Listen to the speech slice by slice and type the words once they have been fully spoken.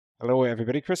Hello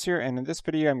everybody, Chris here, and in this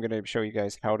video I'm going to show you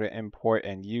guys how to import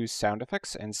and use sound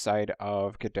effects inside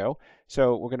of Godot.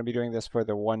 So we're going to be doing this for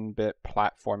the 1-bit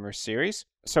platformer series.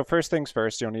 So first things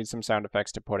first, you'll need some sound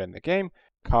effects to put in the game.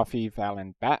 Coffee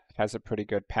Valen Bat has a pretty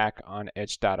good pack on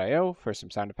itch.io for some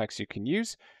sound effects you can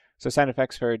use. So sound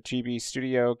effects for GB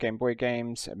Studio, Game Boy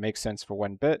games, it makes sense for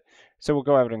 1-bit. So we'll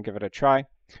go ahead and give it a try.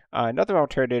 Another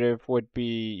alternative would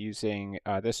be using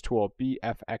this tool,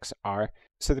 BFXR.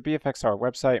 So the BFXR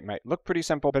website might look pretty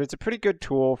simple, but it's a pretty good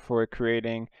tool for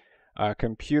creating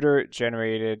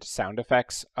computer-generated sound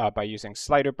effects by using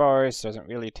slider bars. Doesn't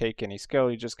really take any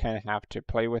skill. You just kind of have to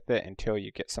play with it until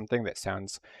you get something that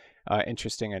sounds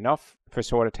interesting enough for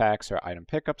sword attacks or item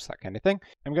pickups, that kind of thing.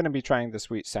 I'm going to be trying the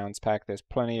Sweet Sounds pack. There's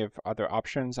plenty of other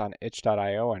options on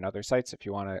itch.io and other sites if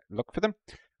you want to look for them.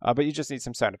 But you just need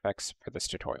some sound effects for this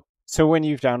tutorial. So when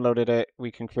you've downloaded it, we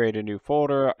can create a new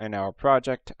folder in our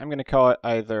project. I'm going to call it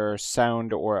either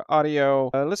sound or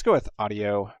audio. Let's go with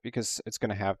audio because it's going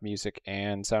to have music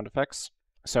and sound effects.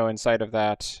 So inside of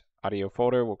that audio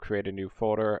folder, we'll create a new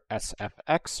folder,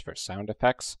 SFX for sound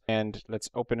effects. And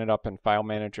let's open it up in File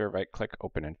Manager, right click,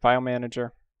 open in File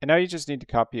Manager. And now you just need to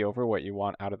copy over what you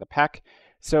want out of the pack.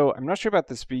 So I'm not sure about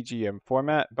this VGM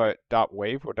format, but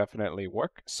 .wav will definitely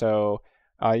work. So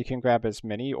you can grab as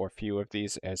many or few of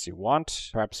these as you want.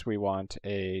 Perhaps we want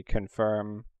a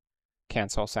confirm,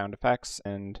 cancel sound effects,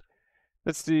 and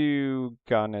let's do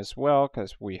gun as well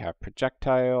because we have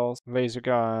projectiles, laser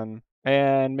gun,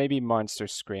 and maybe monster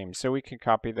scream. So we can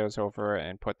copy those over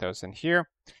and put those in here.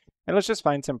 And let's just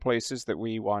find some places that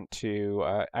we want to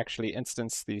actually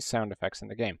instance these sound effects in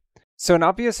the game. So an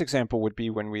obvious example would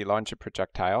be when we launch a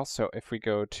projectile. So if we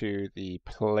go to the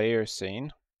player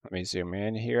scene, let me zoom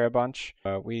in here a bunch.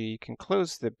 We can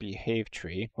close the behave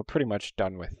tree. We're pretty much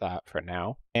done with that for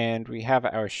now. And we have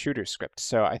our shooter script.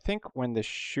 So I think when the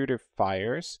shooter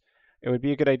fires, it would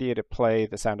be a good idea to play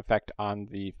the sound effect on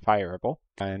the fireable.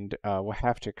 And we'll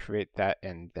have to create that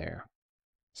in there.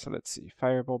 So let's see,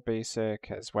 fireable basic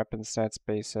has weapon stats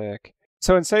basic.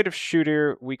 So inside of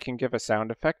shooter, we can give a sound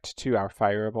effect to our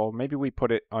fireable. Maybe we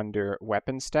put it under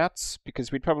weapon stats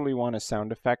because we'd probably want a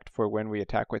sound effect for when we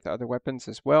attack with other weapons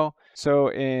as well.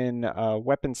 So in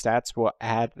weapon stats, we'll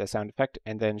add the sound effect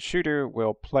and then shooter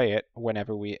will play it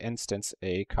whenever we instance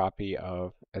a copy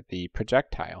of the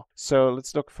projectile. So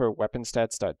let's look for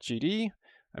weaponstats.gd.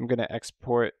 I'm going to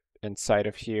export inside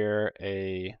of here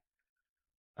a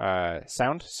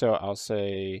sound. So I'll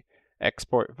say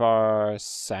export var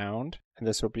sound, and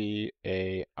this will be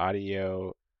a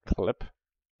audio clip.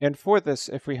 And for this,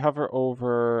 if we hover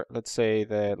over, let's say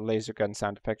the laser gun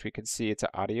sound effect, we can see it's an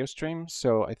audio stream.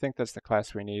 So I think that's the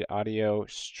class we need, audio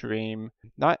stream,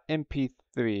 not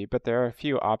MP3, but there are a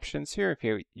few options here if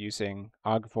you're using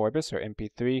OGG Vorbis or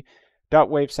MP3.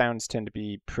 .wav sounds tend to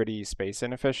be pretty space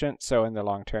inefficient, so in the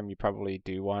long term you probably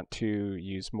do want to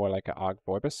use more like an OGG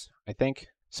Vorbis, I think.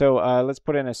 So let's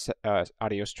put in a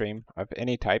audio stream of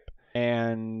any type,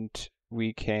 and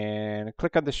we can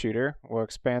click on the shooter. We'll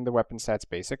expand the weapon stats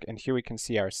basic, and here we can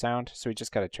see our sound. So we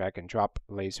just got to drag and drop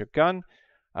laser gun.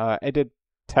 I did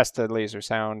test the laser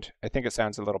sound. I think it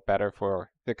sounds a little better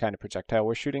for the kind of projectile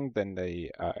we're shooting than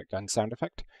the gun sound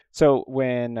effect. So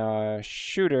when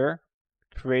shooter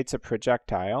creates a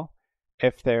projectile,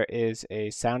 if there is a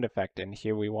sound effect in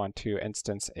here, we want to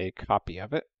instance a copy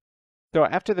of it. So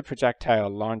after the projectile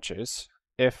launches,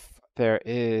 if there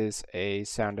is a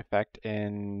sound effect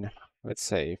in, let's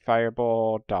say,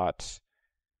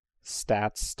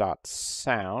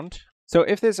 fireball.stats.sound. So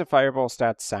if there's a fireball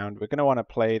stats sound, we're going to want to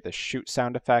play the shoot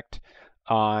sound effect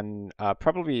on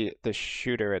probably the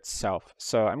shooter itself.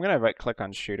 So I'm going to right click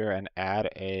on shooter and add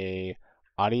a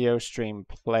audio stream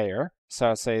player. So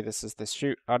I'll say this is the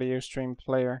shoot audio stream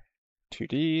player,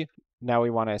 2D. Now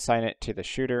we want to assign it to the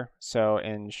shooter. So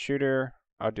in shooter,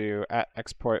 I'll do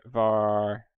 @export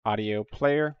var audio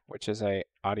player, which is a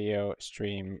audio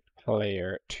stream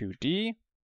player 2D.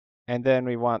 And then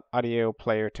we want audio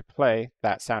player to play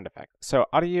that sound effect. So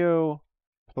audio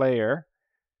player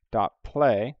dot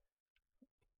play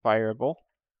fireable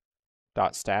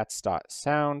dot stats dot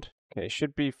sound. Okay,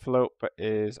 should be float, but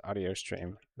is audio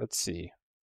stream. Let's see.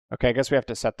 Okay, I guess we have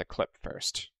to set the clip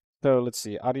first. So let's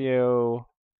see, audio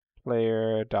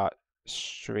player dot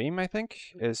stream, I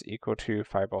think, is equal to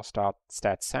fireball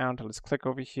stat sound. Let's click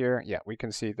over here. Yeah, we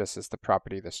can see this is the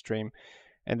property of the stream.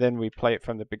 And then we play it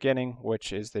from the beginning,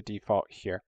 which is the default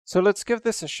here. So let's give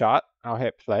this a shot. I'll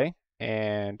hit play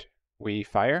and we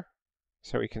fire.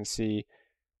 So we can see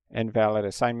invalid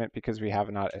assignment because we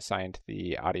have not assigned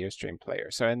the audio stream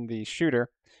player. So in the shooter,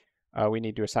 we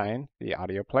need to assign the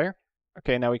audio player.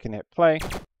 Okay, now we can hit play.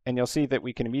 and you'll see that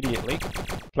we can immediately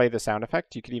play the sound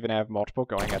effect. You could even have multiple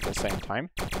going at the same time,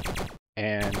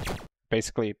 and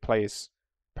basically plays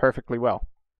perfectly well.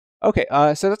 Okay,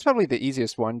 so that's probably the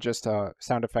easiest one, just a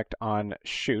sound effect on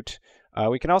shoot.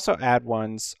 We can also add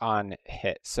ones on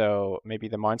hit. So maybe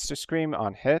the monster scream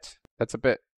on hit. That's a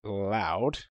bit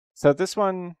loud. So this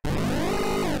one,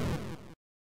 I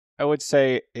would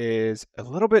say, is a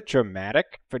little bit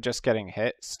dramatic for just getting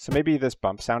hit. So maybe this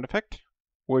bump sound effect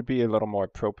would be a little more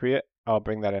appropriate. I'll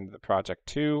bring that into the project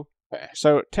too.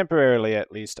 So temporarily,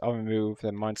 at least, I'll remove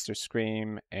the monster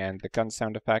scream and the gun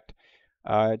sound effect.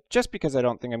 Just because I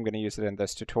don't think I'm going to use it in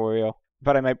this tutorial,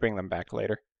 but I might bring them back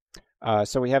later.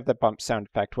 So we have the bump sound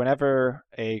effect. Whenever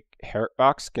a hurt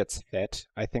box gets hit,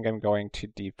 I think I'm going to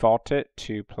default it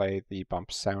to play the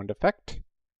bump sound effect.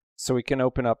 So we can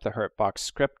open up the hurt box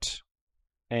script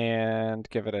and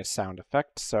give it a sound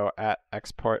effect. So at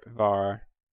export var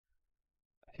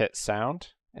hit sound,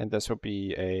 and this will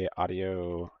be a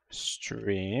audio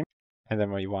stream. And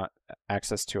then we want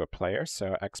access to a player.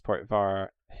 So export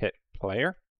var hit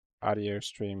player, audio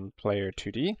stream player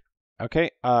 2D.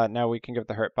 Okay, now we can give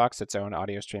the hurt box its own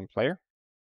audio stream player.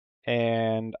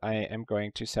 And I am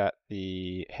going to set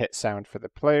the hit sound for the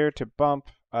player to bump.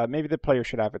 Maybe the player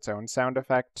should have its own sound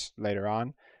effect later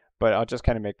on, but I'll just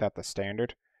kind of make that the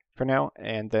standard for now.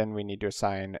 And then we need to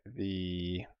assign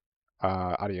the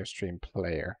audio stream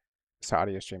player. So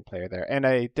audio stream player there. And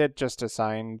I did just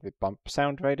assign the bump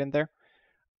sound right in there.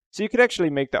 So you could actually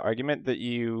make the argument that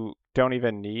you don't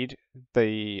even need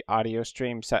the audio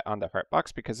stream set on the hurt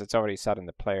box because it's already set in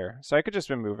the player. So I could just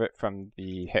remove it from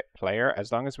the hit player.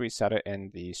 As long as we set it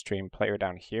in the stream player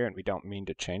down here and we don't mean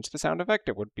to change the sound effect,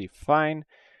 it would be fine.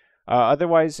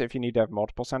 Otherwise, if you need to have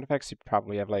multiple sound effects, you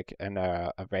probably have like an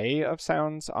array of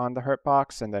sounds on the hurt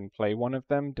box and then play one of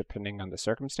them depending on the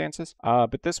circumstances.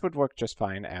 But this would work just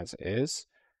fine as is.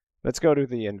 Let's go to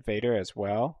the invader as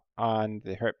well. On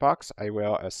the hurt box, I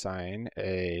will assign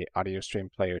a audio stream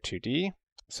player 2D.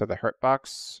 So the hurt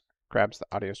box grabs the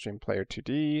audio stream player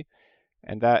 2D,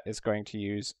 and that is going to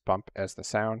use bump as the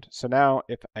sound. So now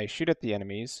if I shoot at the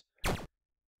enemies,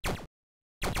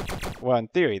 well, in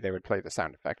theory, they would play the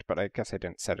sound effect, but I guess I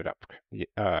didn't set it up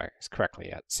correctly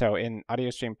yet. So in audio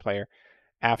stream player,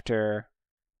 after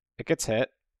it gets hit,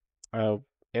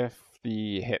 if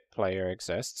the hit player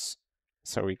exists,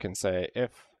 so we can say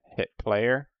if hit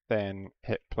player, then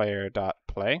hit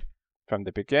player.play from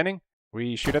the beginning.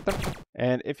 We shoot at them.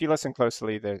 And if you listen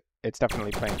closely, it's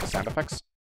definitely playing the sound effects.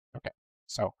 Okay,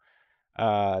 so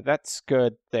that's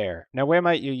good there. Now, where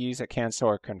might you use a cancel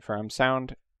or confirm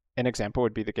sound? An example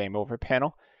would be the game over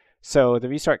panel. So the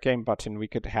restart game button, we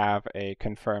could have a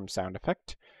confirm sound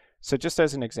effect. So just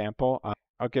as an example,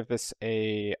 I'll give this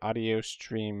a audio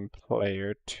stream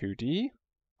player 2D.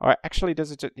 Or actually,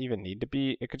 does it even need to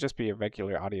be? It could just be a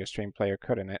regular audio stream player,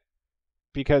 couldn't it?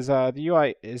 Because the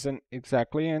UI isn't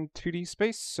exactly in 2D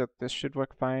space, so this should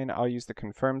work fine. I'll use the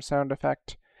confirm sound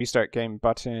effect. Restart game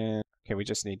button. Okay, we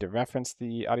just need to reference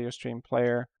the audio stream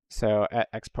player. So at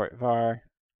export var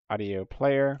audio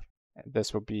player,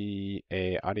 this will be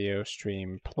a audio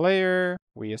stream player.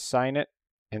 We assign it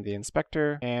in the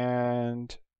inspector,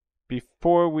 and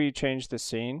before we change the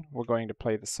scene, we're going to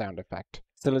play the sound effect.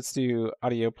 So let's do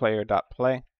audio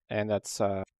player.play, and that's,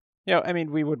 I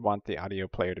mean, we would want the audio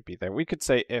player to be there. We could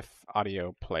say if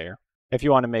audio player. If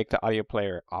you want to make the audio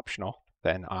player optional,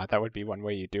 then that would be one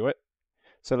way you do it.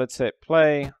 So let's hit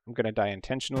play. I'm going to die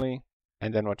intentionally,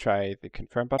 and then we'll try the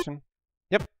confirm button.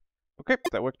 Yep. Okay,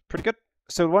 that worked pretty good.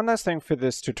 So one last thing for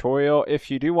this tutorial,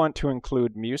 if you do want to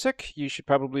include music, you should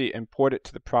probably import it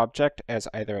to the project as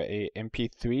either a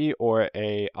MP3 or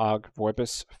a OGG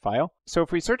Vorbis file. So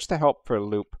if we search the help for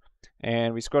loop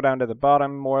and we scroll down to the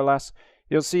bottom more or less,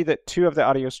 you'll see that two of the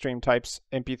audio stream types,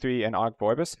 MP3 and OGG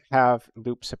Vorbis, have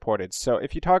loop supported. So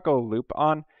if you toggle loop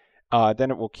on,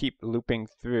 then it will keep looping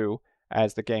through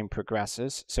as the game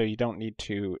progresses. So you don't need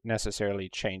to necessarily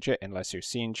change it unless your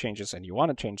scene changes and you want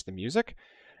to change the music.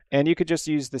 And you could just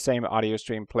use the same audio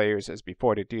stream players as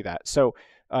before to do that. So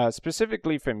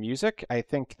specifically for music, I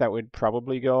think that would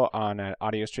probably go on an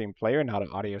audio stream player, not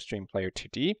an audio stream player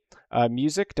 2D.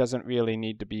 Music doesn't really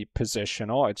need to be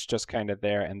positional. It's just kind of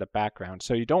there in the background.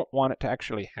 So you don't want it to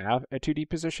actually have a 2D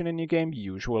position in your game,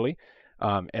 usually,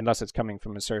 unless it's coming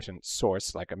from a certain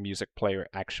source, like a music player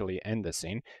actually in the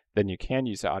scene. Then you can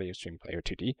use the audio stream player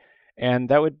 2D. And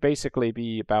that would basically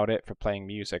be about it for playing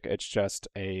music. It's just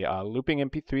a looping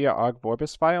MP3 or OGG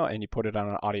Vorbis file, and you put it on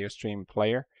an audio stream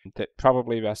player that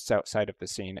probably rests outside of the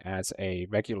scene as a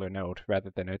regular node rather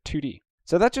than a 2D.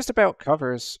 So that just about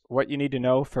covers what you need to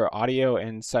know for audio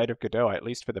inside of Godot, at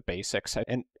least for the basics.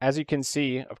 And as you can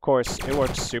see, of course, it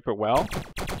works super well.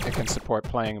 It can support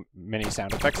playing many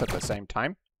sound effects at the same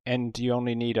time, and you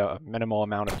only need a minimal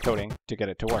amount of coding to get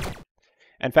it to work.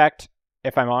 In fact,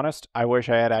 if I'm honest, I wish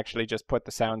I had actually just put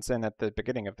the sounds in at the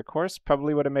beginning of the course.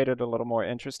 Probably would have made it a little more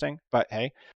interesting, but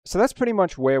hey. So that's pretty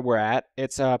much where we're at.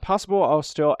 It's possible I'll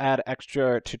still add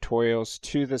extra tutorials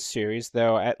to this series,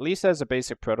 though at least as a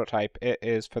basic prototype, it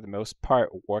is for the most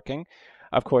part working.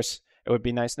 Of course, it would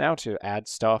be nice now to add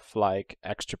stuff like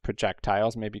extra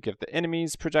projectiles, maybe give the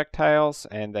enemies projectiles,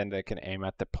 and then they can aim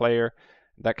at the player,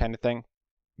 that kind of thing.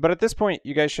 But at this point,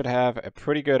 you guys should have a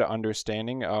pretty good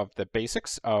understanding of the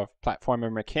basics of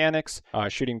platformer mechanics,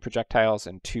 shooting projectiles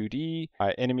in 2D,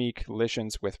 enemy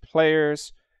collisions with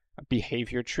players,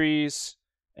 behavior trees,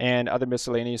 and other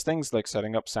miscellaneous things like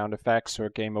setting up sound effects or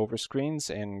game over screens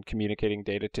and communicating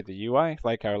data to the UI,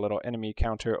 like our little enemy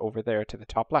counter over there to the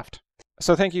top left.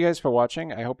 So thank you guys for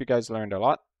watching. I hope you guys learned a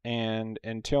lot, and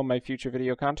until my future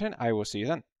video content, I will see you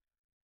then.